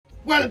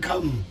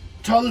Welcome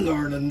to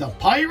learning the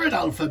pirate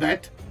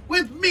alphabet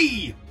with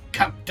me,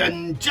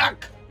 Captain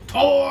Jack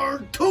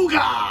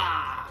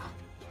Tortuga.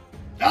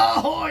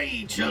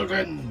 Ahoy,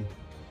 children!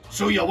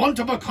 So you want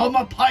to become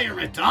a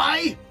pirate,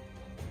 aye?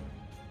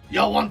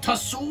 You want to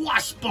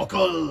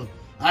swashbuckle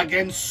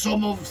against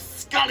some of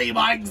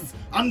Scallywags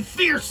and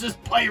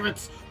fiercest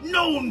pirates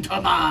known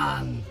to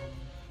man?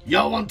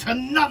 You want to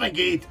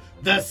navigate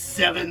the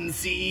 7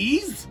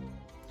 seas?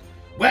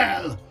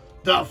 Well,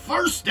 the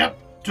first step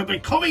to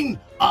becoming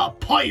a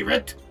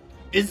pirate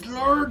is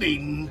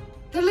learning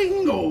the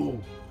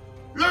lingo.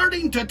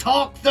 Learning to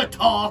talk the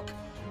talk,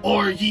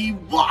 or ye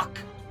walk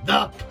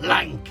the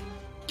plank.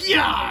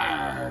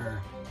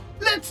 GARR!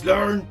 Let's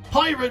learn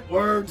pirate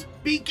words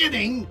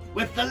beginning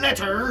with the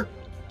letter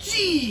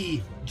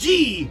G.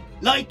 G,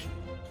 like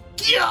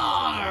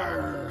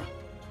GARR.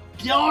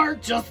 GARR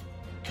just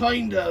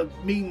kinda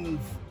means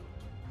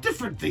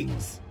different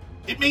things.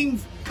 It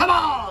means, come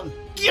on,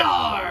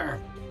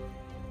 GARR!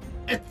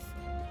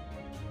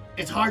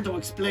 It's hard to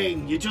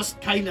explain. You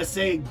just kinda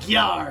say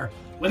GARR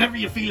whenever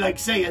you feel like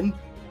saying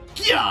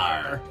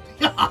GARR.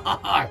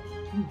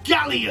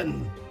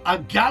 Galleon. A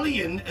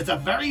galleon is a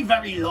very,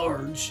 very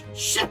large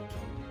ship.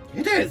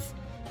 It is.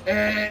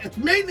 It's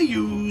mainly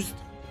used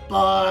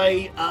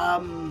by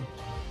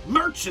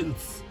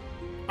merchants,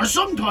 or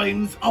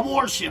sometimes a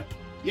warship.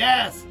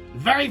 Yes,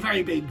 very,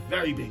 very big,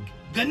 very big.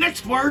 The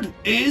next word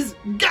is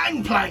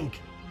gangplank,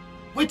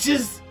 which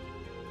is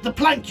the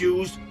plank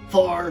used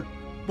for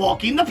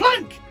walking the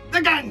plank.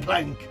 The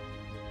gangplank.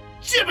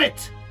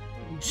 GIBBET.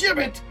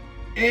 GIBBET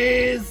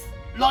is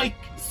like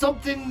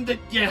something that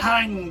you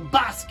hang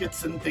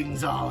baskets and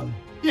things on.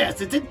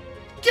 Yes, it's a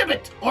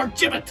gibbet or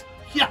gibbet.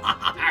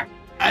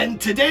 And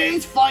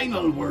today's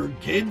final word,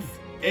 kids,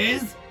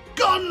 is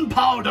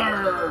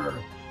gunpowder.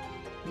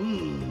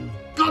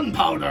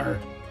 Gunpowder.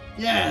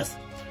 Yes.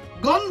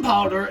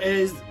 Gunpowder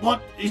is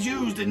what is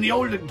used in the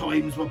olden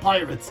times with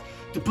pirates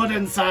to put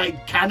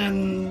inside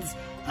cannons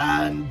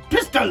and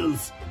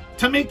pistols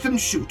to make them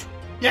shoot.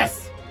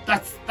 Yes,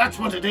 that's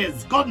what it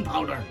is,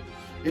 gunpowder.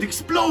 It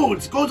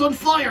explodes, goes on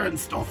fire and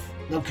stuff.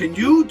 Now can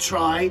you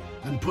try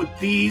and put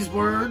these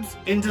words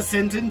into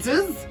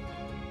sentences?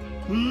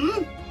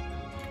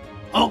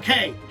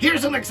 Okay,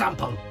 here's an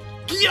example.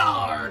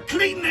 GARR,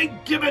 clean the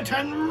gibbet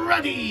and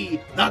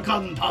ready the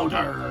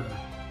gunpowder.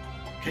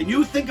 Can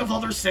you think of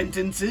other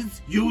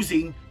sentences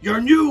using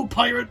your new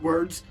pirate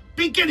words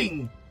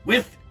beginning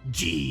with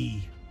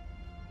G?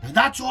 And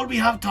that's all we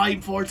have time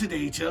for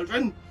today,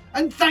 children.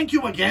 And thank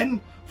you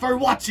again for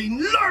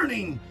watching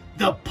Learning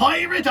the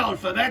Pirate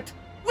Alphabet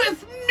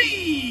with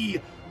me,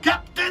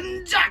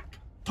 Captain Jack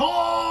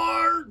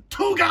Tortuga.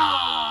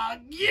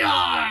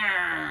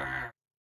 Yarr!